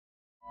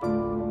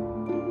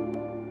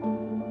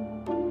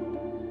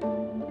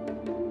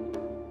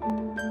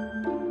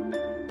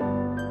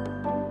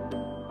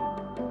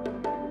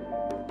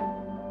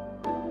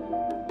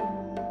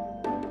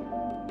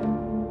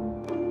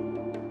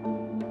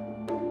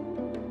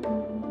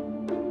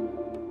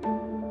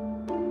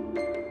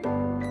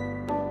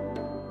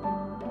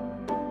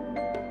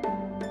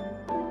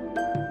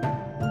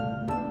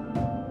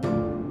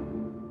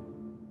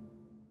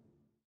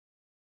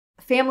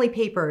Family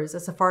Papers, A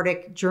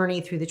Sephardic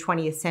Journey Through the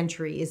 20th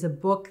Century, is a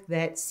book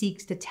that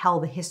seeks to tell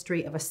the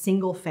history of a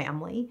single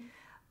family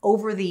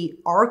over the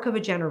arc of a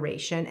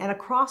generation and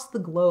across the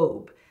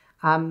globe,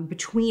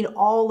 between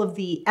all of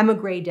the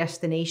emigre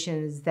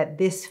destinations that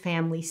this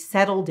family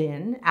settled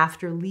in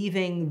after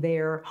leaving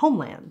their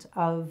homeland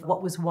of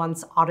what was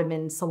once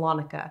Ottoman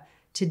Salonica,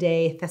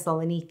 today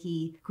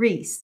Thessaloniki,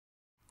 Greece.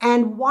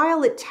 And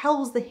while it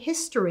tells the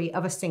history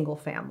of a single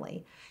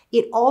family,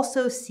 it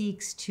also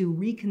seeks to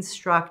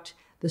reconstruct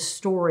the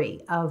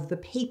story of the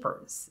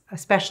papers,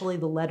 especially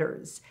the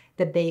letters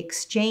that they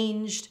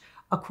exchanged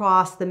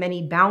across the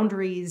many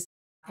boundaries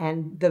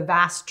and the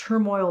vast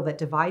turmoil that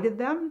divided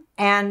them,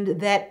 and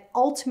that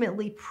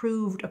ultimately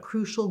proved a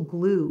crucial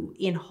glue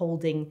in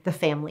holding the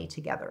family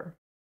together.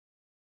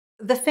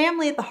 The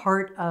family at the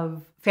heart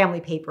of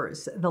Family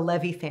Papers, the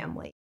Leve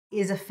family,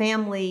 is a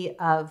family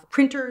of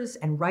printers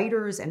and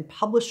writers and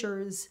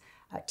publishers,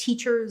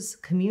 teachers,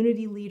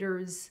 community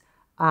leaders,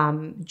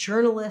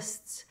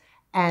 journalists,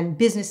 and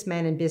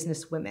businessmen and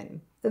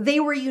businesswomen. They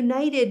were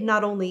united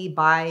not only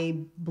by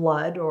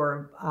blood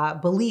or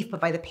belief,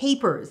 but by the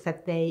papers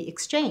that they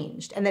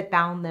exchanged and that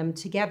bound them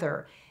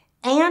together,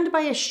 and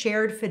by a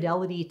shared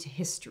fidelity to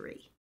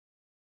history.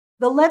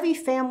 The Leve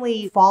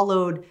family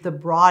followed the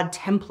broad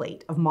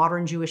template of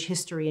modern Jewish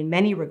history in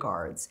many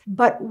regards,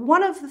 but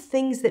one of the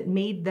things that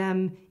made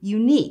them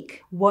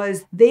unique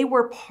was they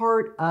were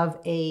part of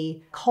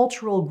a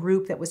cultural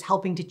group that was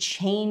helping to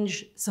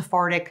change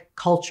Sephardic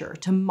culture,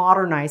 to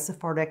modernize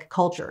Sephardic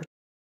culture.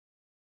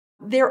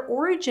 Their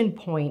origin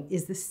point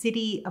is the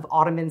city of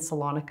Ottoman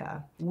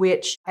Salonica,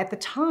 which at the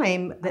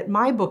time that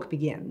my book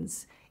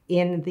begins,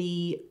 in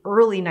the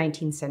early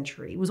 19th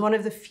century, was one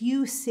of the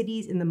few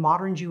cities in the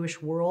modern Jewish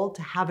world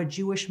to have a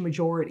Jewish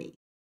majority.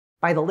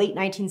 By the late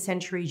 19th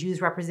century,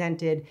 Jews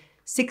represented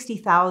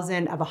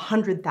 60,000 of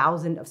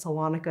 100,000 of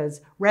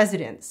Salonica's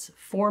residents,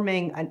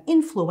 forming an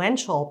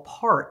influential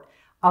part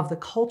of the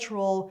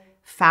cultural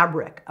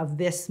fabric of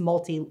this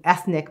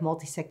multi-ethnic,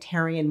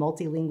 multi-sectarian,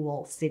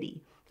 multilingual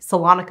city.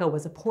 Salonica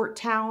was a port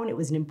town. It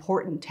was an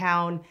important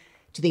town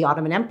to the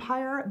Ottoman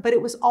Empire, but it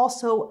was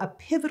also a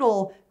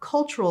pivotal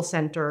cultural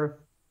center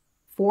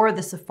for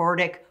the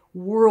Sephardic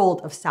world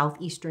of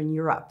Southeastern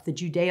Europe, the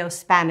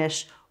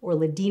Judeo-Spanish or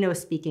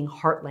Ladino-speaking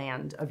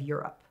heartland of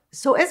Europe.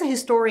 So as a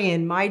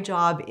historian, my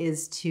job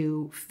is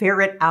to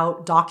ferret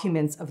out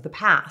documents of the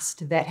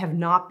past that have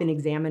not been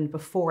examined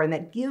before and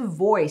that give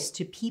voice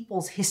to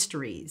people's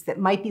histories that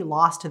might be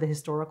lost to the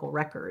historical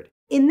record.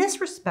 In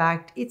this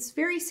respect, it's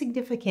very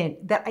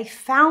significant that I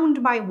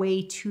found my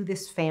way to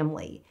this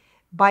family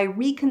by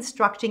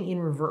reconstructing in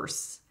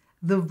reverse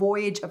the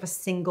voyage of a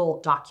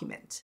single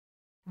document.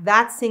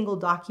 That single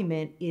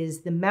document is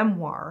the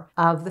memoir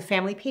of the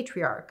family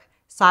patriarch,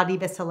 Sady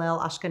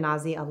Bezalel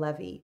Ashkenazi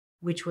Alevi,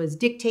 which was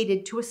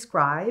dictated to a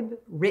scribe,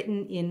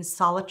 written in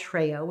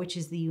Salatreo, which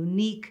is the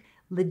unique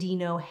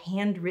Ladino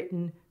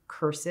handwritten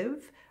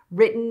cursive,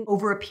 written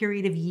over a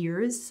period of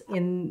years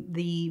in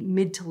the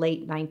mid to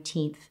late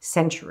 19th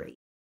century.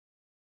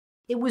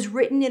 It was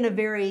written in a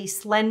very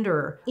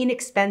slender,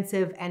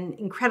 inexpensive, and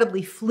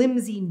incredibly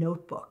flimsy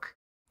notebook.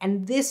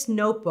 And this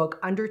notebook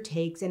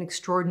undertakes an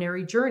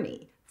extraordinary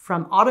journey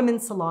from Ottoman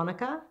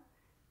Salonica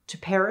to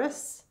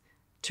Paris,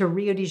 to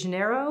Rio de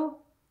Janeiro,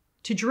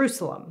 to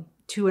Jerusalem,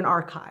 to an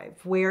archive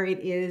where it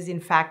is in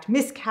fact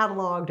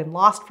miscatalogued and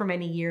lost for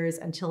many years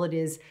until it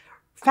is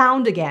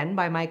found again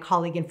by my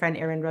colleague and friend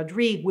Erin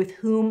Rodrigue, with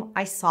whom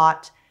I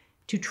sought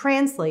to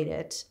translate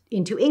it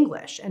into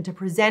English and to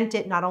present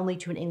it not only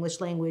to an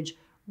English language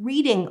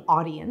reading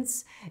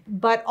audience,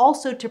 but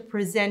also to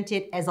present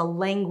it as a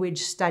language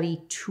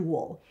study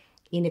tool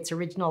in its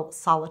original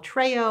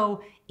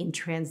Salatreo, in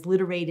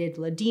transliterated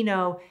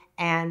Ladino,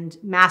 and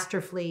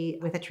masterfully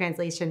with a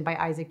translation by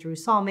Isaac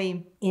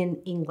Jerusalmi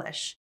in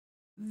English.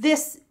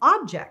 This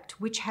object,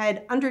 which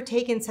had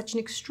undertaken such an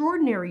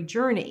extraordinary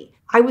journey,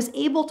 I was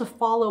able to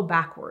follow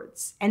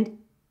backwards. And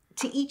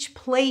to each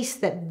place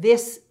that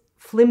this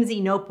flimsy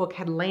notebook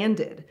had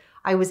landed,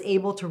 I was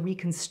able to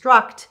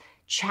reconstruct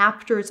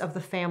chapters of the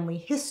family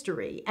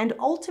history and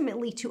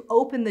ultimately to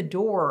open the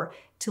door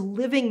to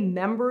living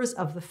members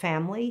of the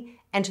family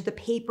and to the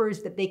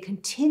papers that they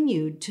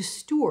continued to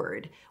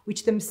steward,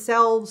 which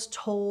themselves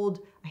told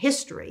a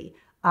history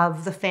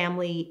of the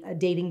family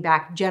dating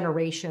back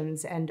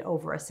generations and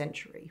over a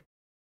century.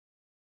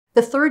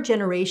 The third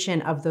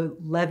generation of the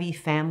Leve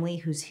family,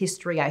 whose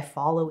history I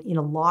follow in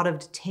a lot of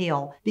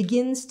detail,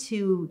 begins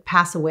to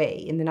pass away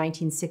in the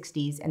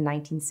 1960s and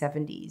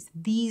 1970s.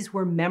 These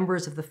were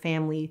members of the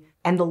family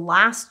and the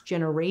last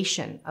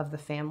generation of the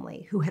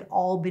family who had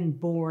all been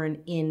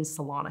born in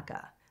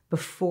Salonica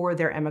before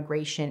their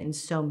emigration in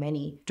so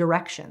many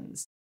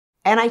directions.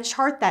 And I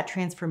chart that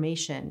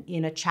transformation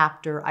in a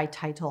chapter I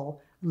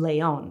title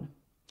Leon.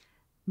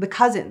 The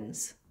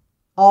cousins,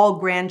 all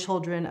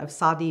grandchildren of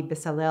Sady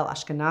Bezalel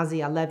Ashkenazi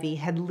Alevi,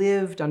 had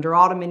lived under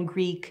Ottoman,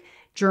 Greek,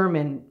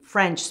 German,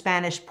 French,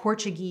 Spanish,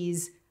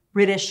 Portuguese,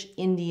 British,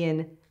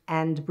 Indian,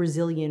 and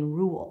Brazilian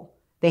rule.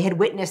 They had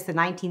witnessed the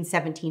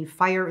 1917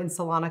 fire in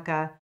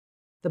Salonica.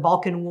 the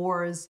Balkan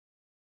Wars,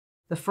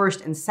 the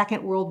First and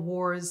Second World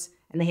Wars,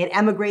 and they had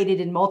emigrated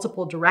in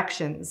multiple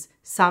directions,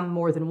 some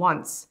more than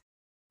once.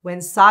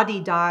 When Sady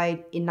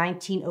died in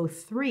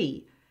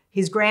 1903,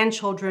 his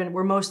grandchildren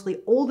were mostly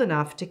old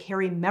enough to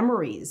carry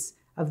memories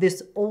of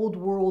this old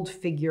world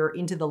figure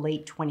into the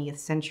late 20th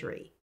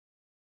century.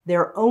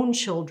 Their own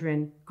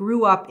children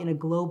grew up in a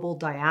global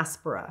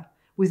diaspora,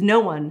 with no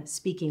one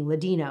speaking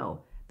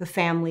Ladino, the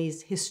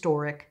family's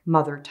historic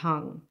mother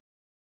tongue.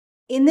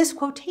 In this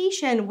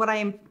quotation, what I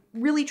am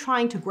really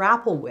trying to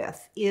grapple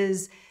with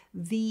is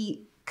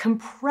the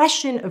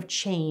compression of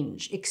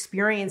change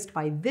experienced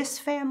by this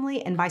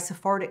family and by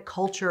Sephardic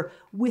culture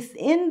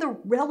within the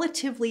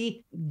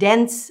relatively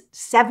dense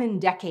 7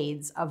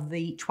 decades of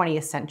the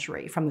 20th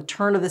century, from the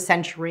turn of the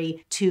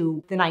century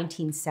to the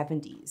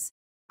 1970s.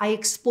 I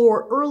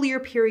explore earlier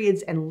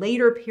periods and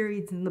later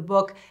periods in the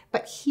book,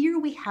 but here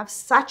we have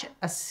such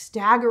a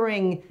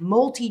staggering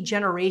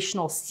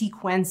multi-generational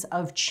sequence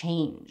of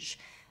change.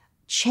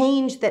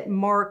 Change that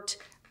marked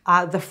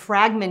the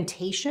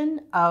fragmentation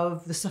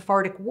of the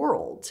Sephardic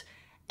world,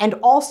 and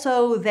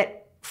also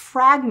that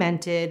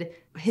fragmented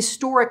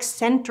historic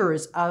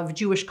centers of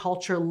Jewish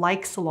culture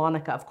like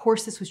Salonica. Of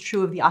course, this was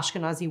true of the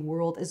Ashkenazi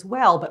world as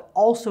well, but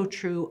also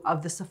true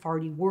of the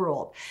Sephardi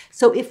world.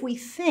 So if we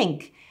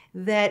think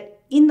that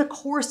in the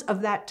course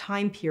of that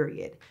time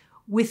period,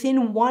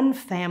 within one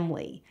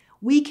family,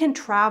 we can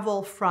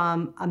travel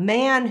from a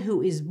man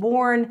who is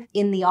born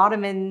in the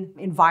Ottoman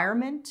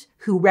environment,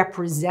 who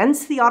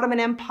represents the Ottoman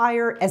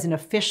Empire as an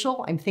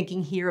official. I'm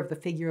thinking here of the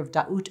figure of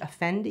Daoud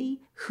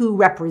Effendi, who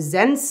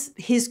represents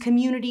his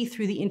community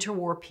through the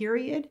interwar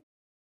period.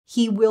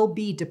 He will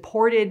be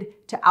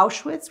deported to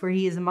Auschwitz, where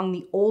he is among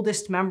the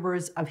oldest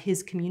members of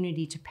his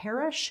community to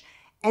perish.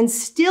 And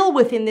still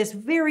within this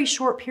very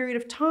short period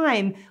of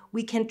time,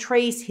 we can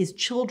trace his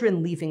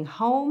children leaving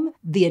home,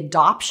 the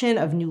adoption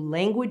of new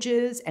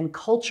languages and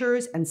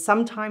cultures and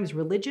sometimes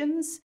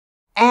religions.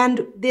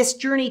 And this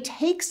journey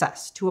takes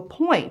us to a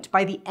point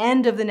by the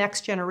end of the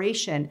next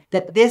generation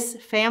that this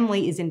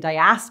family is in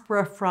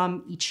diaspora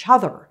from each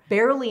other,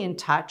 barely in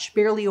touch,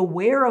 barely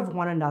aware of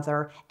one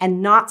another,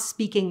 and not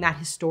speaking that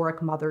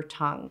historic mother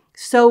tongue.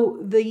 So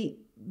the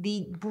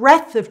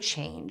breadth of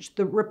change,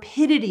 the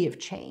rapidity of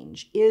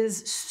change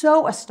is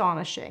so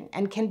astonishing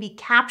and can be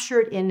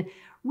captured in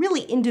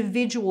really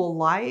individual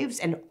lives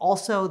and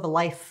also the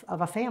life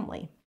of a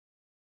family.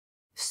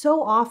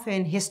 So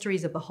often,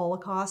 histories of the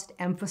Holocaust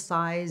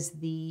emphasize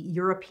the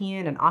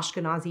European and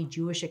Ashkenazi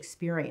Jewish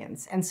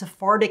experience, and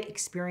Sephardic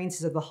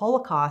experiences of the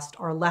Holocaust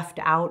are left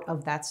out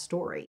of that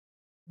story.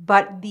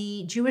 But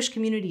the Jewish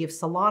community of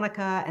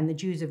Salonica and the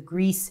Jews of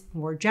Greece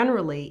more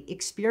generally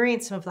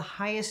experienced some of the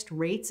highest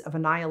rates of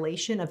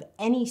annihilation of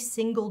any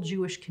single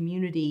Jewish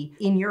community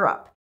in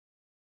Europe.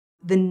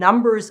 The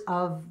numbers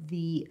of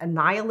the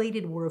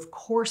annihilated were, of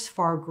course,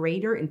 far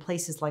greater in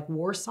places like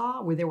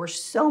Warsaw, where there were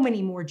so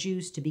many more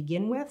Jews to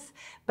begin with.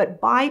 But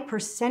by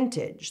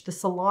percentage, the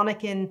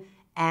Salonican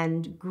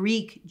and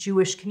Greek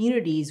Jewish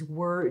communities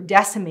were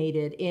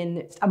decimated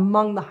in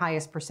among the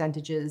highest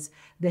percentages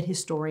that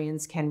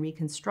historians can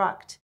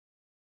reconstruct.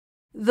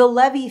 The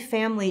Leve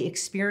family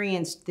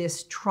experienced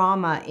this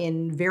trauma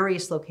in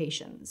various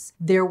locations.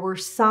 There were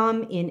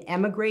some in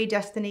émigré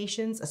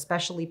destinations,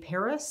 especially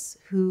Paris,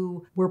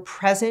 who were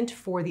present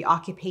for the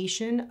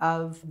occupation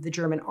of the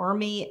German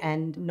army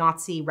and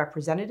Nazi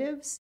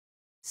representatives.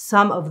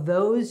 Some of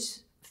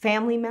those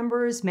family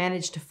members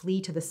managed to flee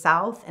to the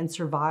south and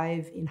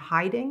survive in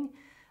hiding.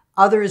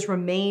 Others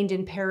remained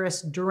in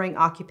Paris during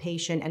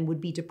occupation and would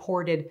be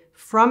deported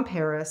from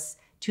Paris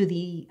to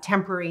the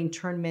temporary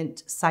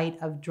internment site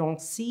of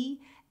Drancy,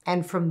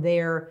 and from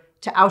there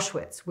to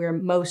Auschwitz, where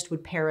most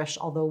would perish,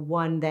 although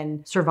one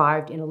then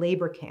survived in a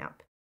labor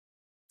camp.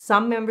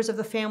 Some members of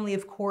the family,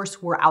 of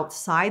course, were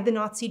outside the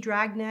Nazi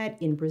dragnet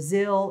in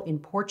Brazil, in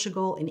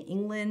Portugal, in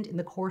England in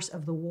the course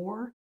of the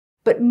war.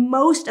 But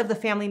most of the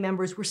family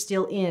members were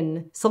still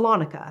in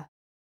Salonica.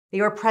 They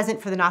were present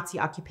for the Nazi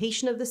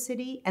occupation of the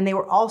city, and they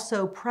were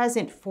also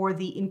present for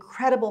the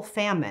incredible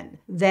famine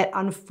that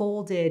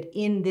unfolded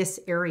in this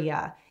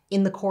area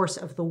in the course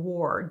of the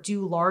war,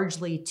 due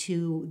largely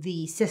to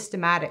the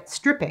systematic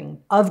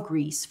stripping of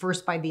Greece,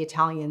 first by the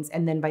Italians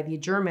and then by the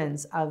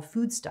Germans, of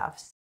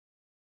foodstuffs.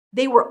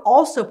 They were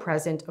also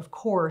present, of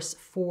course,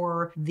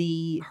 for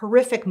the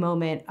horrific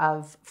moment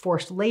of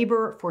forced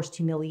labor, forced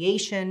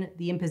humiliation,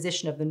 the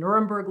imposition of the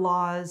Nuremberg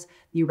laws,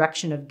 the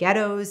erection of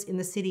ghettos in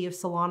the city of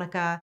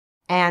Salonica,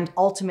 and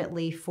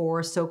ultimately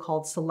for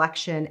so-called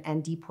selection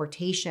and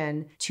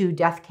deportation to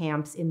death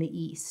camps in the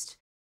East.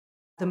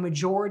 The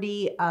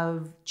majority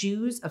of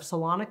Jews of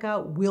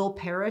Salonica will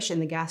perish in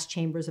the gas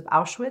chambers of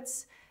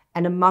Auschwitz,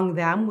 and among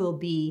them will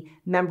be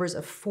members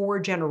of 4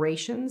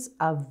 generations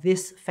of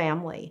this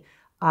family.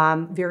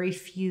 Very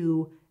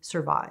few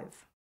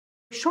survive.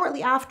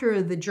 Shortly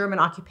after the German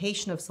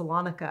occupation of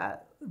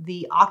Salonica,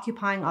 the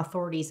occupying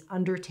authorities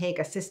undertake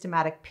a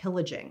systematic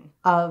pillaging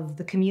of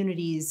the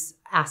community's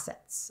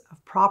assets,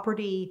 of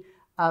property,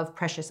 of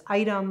precious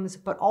items,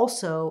 but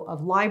also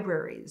of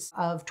libraries,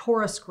 of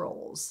Torah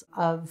scrolls,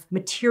 of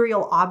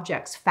material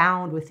objects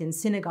found within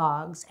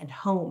synagogues and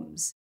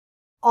homes.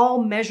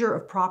 All measure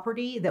of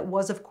property that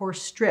was, of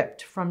course,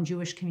 stripped from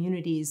Jewish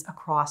communities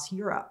across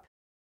Europe.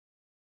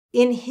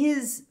 In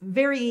his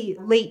very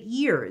late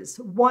years,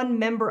 one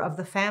member of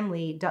the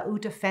family,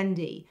 Daoud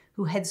Effendi,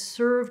 who had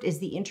served as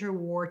the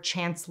interwar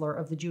chancellor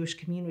of the Jewish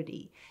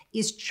community,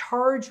 is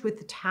charged with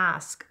the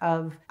task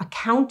of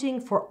accounting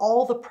for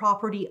all the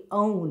property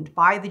owned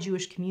by the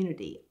Jewish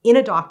community in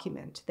a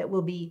document that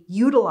will be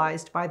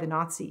utilized by the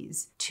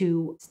Nazis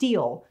to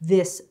steal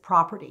this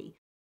property.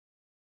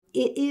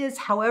 It is,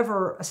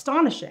 however,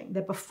 astonishing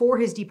that before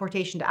his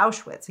deportation to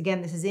Auschwitz,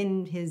 again, this is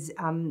in his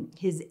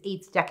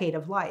 8th decade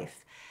of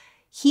life,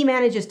 he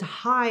manages to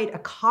hide a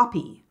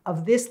copy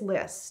of this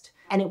list,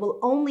 and it will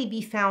only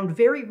be found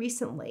very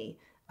recently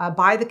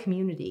by the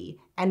community,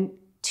 and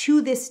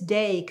to this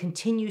day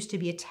continues to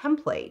be a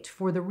template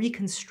for the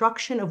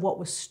reconstruction of what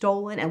was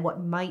stolen and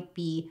what might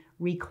be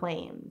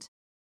reclaimed.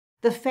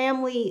 The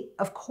family,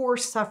 of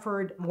course,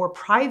 suffered more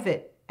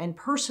private and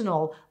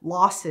personal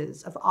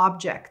losses of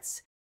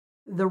objects,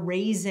 the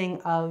raising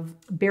of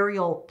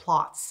burial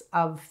plots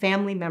of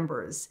family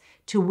members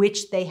to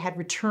which they had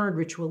returned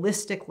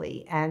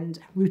ritualistically and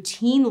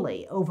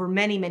routinely over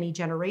many, many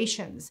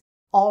generations,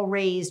 all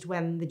raised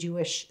when the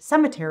Jewish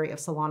cemetery of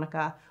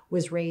Salonica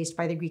was raised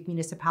by the Greek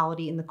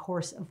municipality in the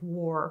course of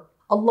war.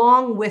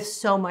 Along with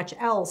so much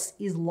else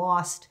is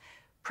lost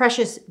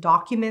precious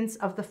documents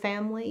of the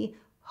family,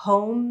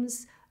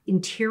 homes,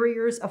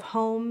 interiors of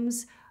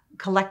homes,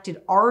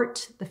 collected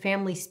art. The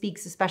family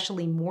speaks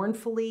especially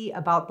mournfully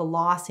about the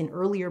loss in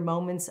earlier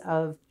moments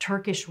of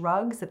Turkish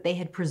rugs that they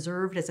had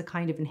preserved as a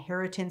kind of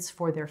inheritance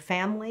for their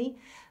family.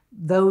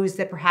 Those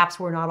that perhaps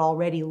were not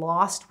already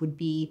lost would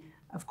be,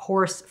 of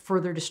course,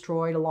 further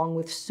destroyed along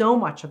with so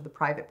much of the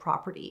private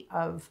property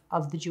of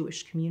the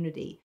Jewish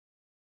community.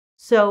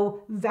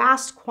 So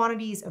vast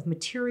quantities of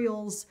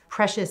materials,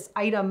 precious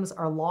items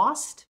are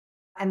lost.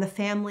 And the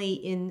family,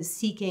 in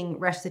seeking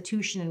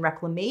restitution and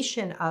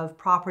reclamation of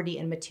property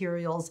and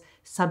materials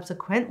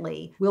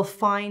subsequently, will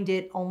find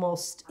it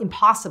almost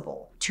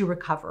impossible to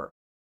recover.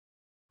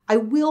 I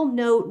will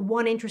note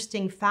one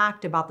interesting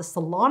fact about the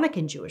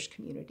Salonican Jewish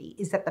community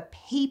is that the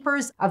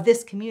papers of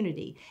this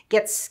community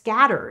get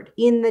scattered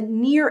in the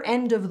near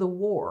end of the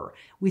war,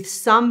 with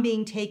some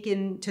being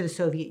taken to the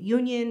Soviet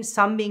Union,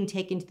 some being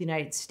taken to the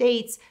United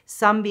States,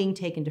 some being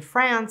taken to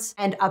France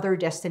and other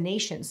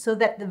destinations, so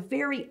that the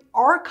very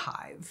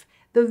archive,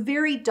 the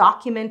very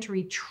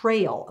documentary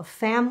trail of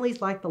families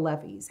like the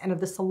Leves and of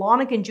the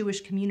Salonican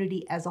Jewish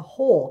community as a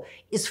whole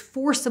is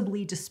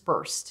forcibly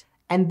dispersed.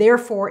 And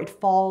therefore, it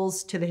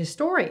falls to the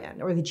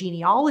historian or the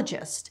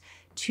genealogist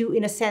to,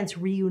 in a sense,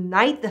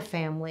 reunite the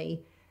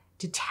family,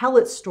 to tell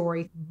its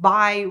story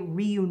by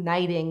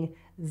reuniting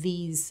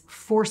these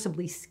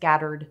forcibly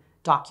scattered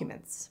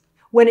documents.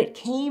 When it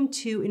came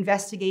to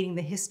investigating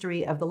the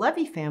history of the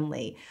Leve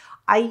family,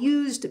 I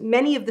used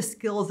many of the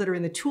skills that are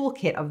in the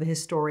toolkit of the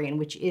historian,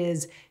 which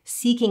is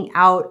seeking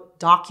out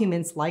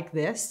documents like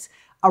this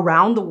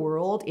around the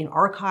world in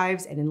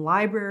archives and in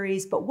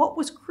libraries. But what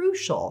was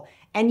crucial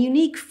and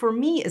unique for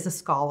me as a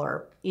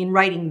scholar in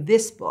writing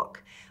this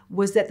book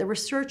was that the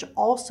research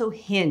also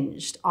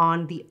hinged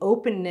on the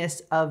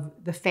openness of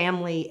the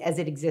family as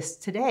it exists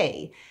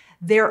today.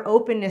 Their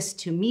openness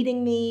to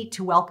meeting me,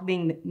 to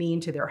welcoming me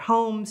into their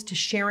homes, to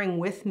sharing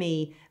with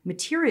me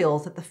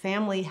materials that the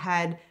family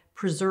had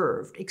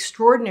preserved,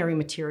 extraordinary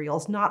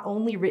materials, not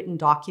only written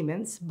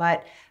documents,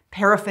 but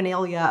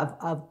paraphernalia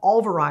of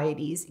all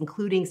varieties,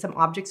 including some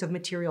objects of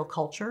material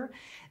culture,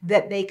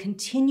 that they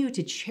continue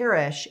to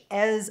cherish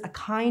as a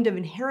kind of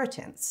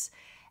inheritance,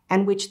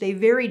 and which they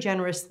very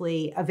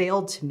generously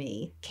availed to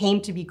me, came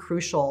to be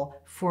crucial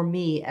for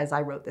me as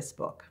I wrote this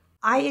book.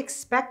 I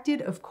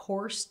expected, of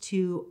course,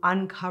 to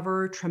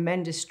uncover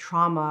tremendous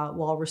trauma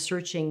while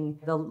researching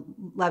the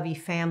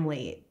Leve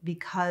family,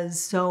 because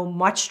so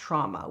much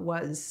trauma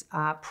was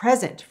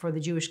present for the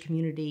Jewish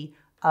community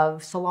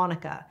of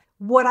Salonica.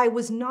 What I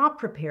was not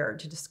prepared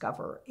to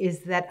discover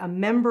is that a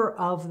member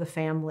of the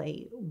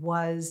family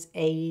was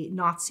a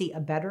Nazi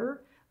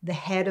abettor, the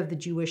head of the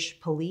Jewish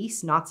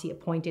police,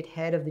 Nazi-appointed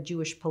head of the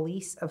Jewish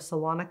police of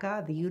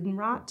Salonica, the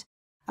Judenrat,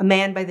 a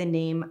man by the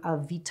name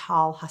of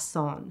Vital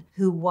Hassan,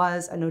 who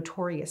was a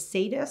notorious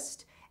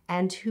sadist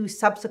and who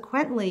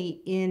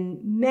subsequently, in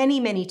many,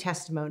 many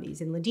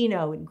testimonies in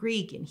Ladino, in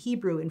Greek, in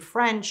Hebrew, in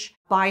French,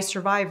 by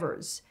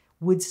survivors,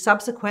 would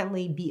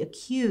subsequently be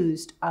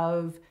accused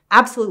of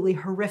absolutely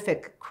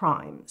horrific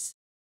crimes.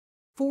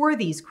 For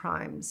these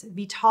crimes,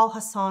 Vital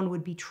Hassan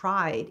would be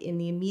tried in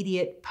the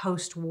immediate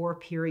post-war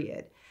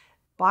period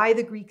by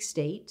the Greek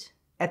state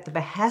at the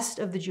behest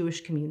of the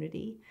Jewish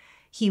community.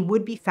 He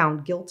would be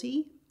found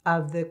guilty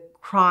of the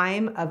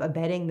crime of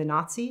abetting the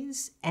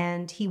Nazis,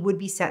 and he would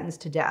be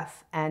sentenced to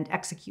death and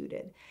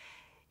executed.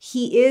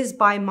 He is,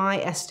 by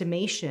my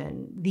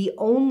estimation, the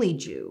only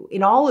Jew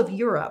in all of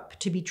Europe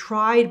to be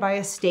tried by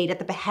a state at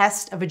the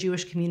behest of a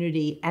Jewish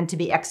community and to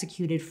be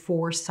executed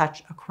for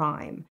such a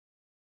crime.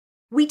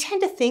 We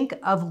tend to think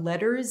of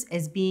letters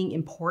as being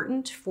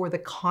important for the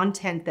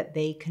content that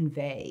they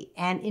convey,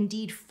 and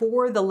indeed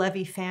for the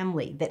Leve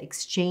family that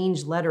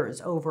exchanged letters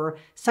over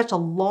such a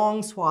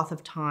long swath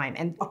of time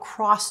and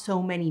across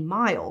so many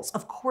miles.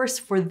 Of course,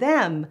 for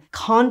them,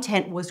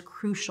 content was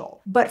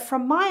crucial. But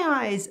from my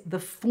eyes, the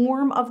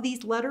form of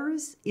these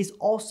letters is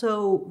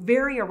also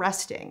very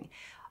arresting.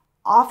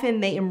 Often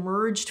they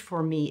emerged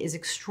for me as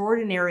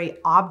extraordinary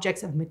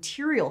objects of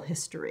material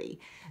history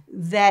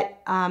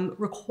that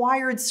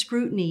required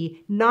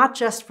scrutiny, not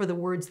just for the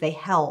words they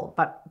held,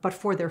 but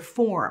for their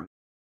form.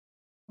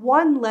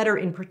 One letter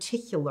in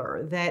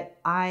particular that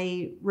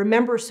I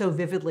remember so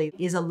vividly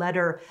is a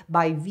letter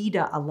by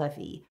Vida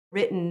Leve,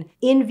 written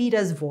in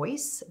Vida's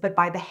voice, but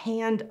by the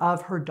hand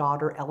of her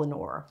daughter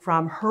Eleanor,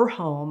 from her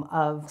home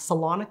of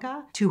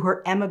Salonica to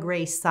her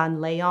emigre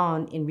son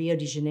Leon in Rio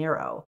de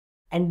Janeiro.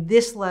 And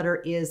this letter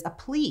is a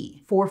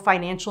plea for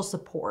financial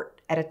support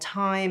at a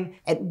time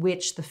at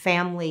which the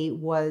family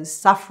was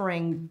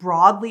suffering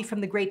broadly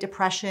from the Great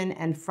Depression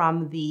and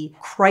from the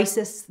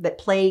crisis that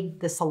plagued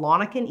the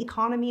Salonican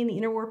economy in the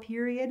interwar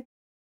period,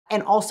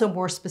 and also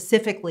more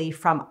specifically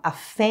from a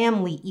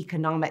family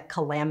economic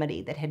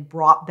calamity that had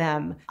brought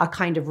them a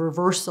kind of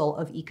reversal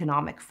of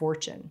economic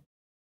fortune.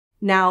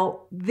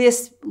 Now,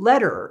 this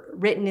letter,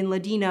 written in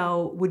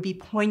Ladino, would be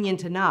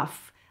poignant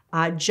enough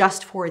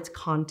just for its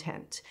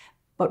content.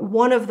 But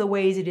one of the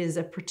ways it is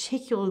a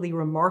particularly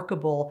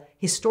remarkable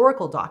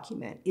historical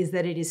document is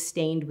that it is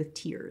stained with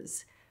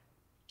tears.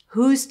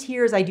 Whose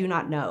tears, I do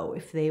not know.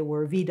 If they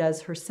were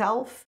Vida's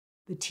herself,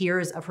 the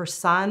tears of her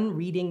son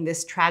reading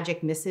this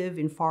tragic missive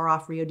in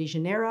far-off Rio de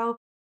Janeiro,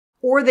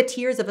 or the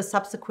tears of a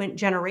subsequent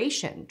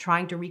generation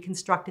trying to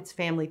reconstruct its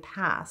family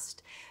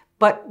past.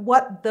 But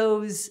what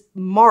those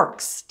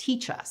marks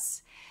teach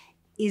us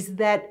is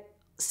that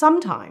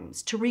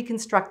sometimes to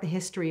reconstruct the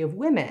history of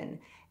women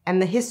and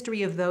the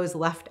history of those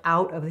left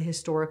out of the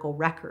historical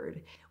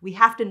record, we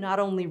have to not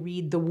only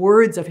read the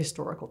words of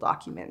historical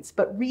documents,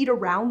 but read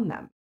around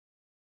them.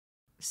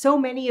 So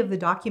many of the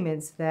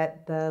documents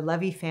that the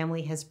Leve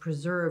family has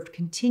preserved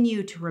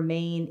continue to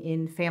remain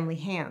in family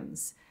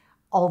hands,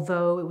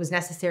 although it was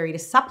necessary to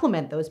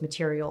supplement those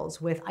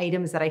materials with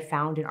items that I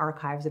found in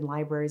archives and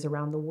libraries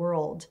around the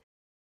world.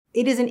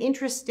 It is an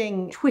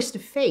interesting twist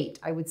of fate,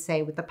 I would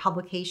say, with the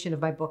publication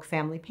of my book,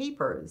 Family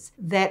Papers,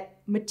 that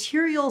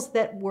materials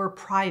that were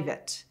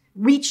private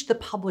reached the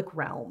public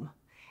realm.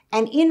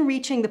 And in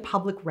reaching the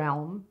public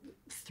realm,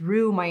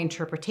 through my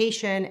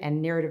interpretation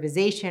and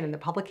narrativization and the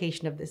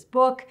publication of this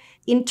book,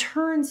 in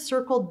turn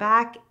circled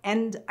back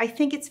and I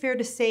think it's fair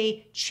to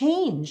say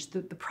changed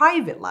the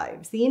private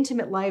lives, the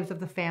intimate lives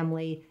of the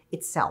family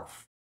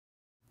itself.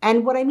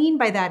 And what I mean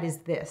by that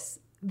is this,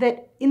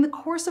 that in the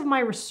course of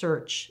my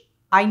research,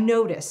 I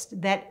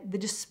noticed that the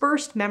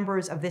dispersed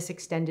members of this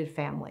extended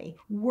family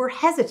were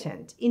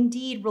hesitant,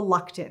 indeed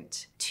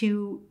reluctant,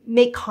 to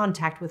make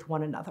contact with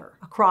one another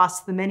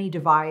across the many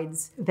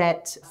divides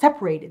that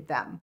separated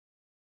them.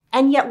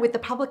 And yet with the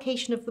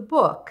publication of the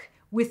book,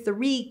 with the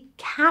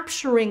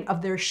recapturing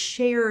of their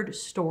shared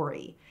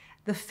story,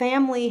 the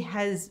family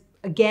has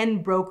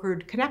again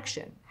brokered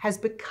connection, has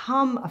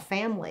become a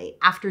family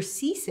after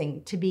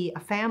ceasing to be a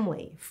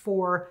family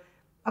for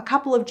a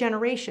couple of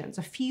generations,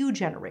 a few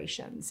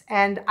generations.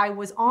 And I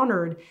was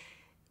honored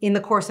in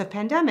the course of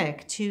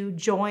pandemic to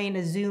join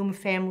a Zoom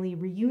family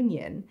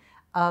reunion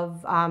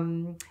of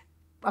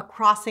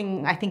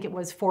crossing, I think it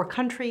was 4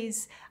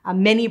 countries,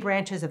 many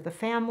branches of the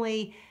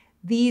family.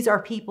 These are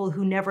people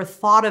who never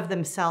thought of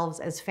themselves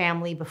as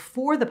family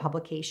before the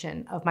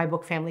publication of my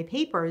book, Family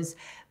Papers,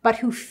 but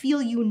who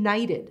feel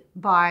united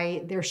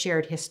by their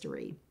shared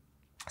history.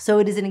 So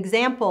it is an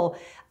example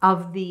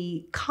of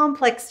the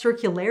complex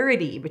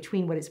circularity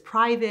between what is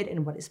private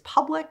and what is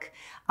public,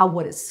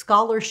 what is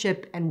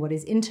scholarship and what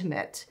is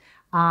intimate,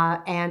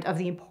 and of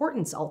the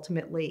importance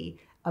ultimately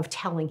of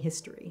telling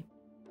history.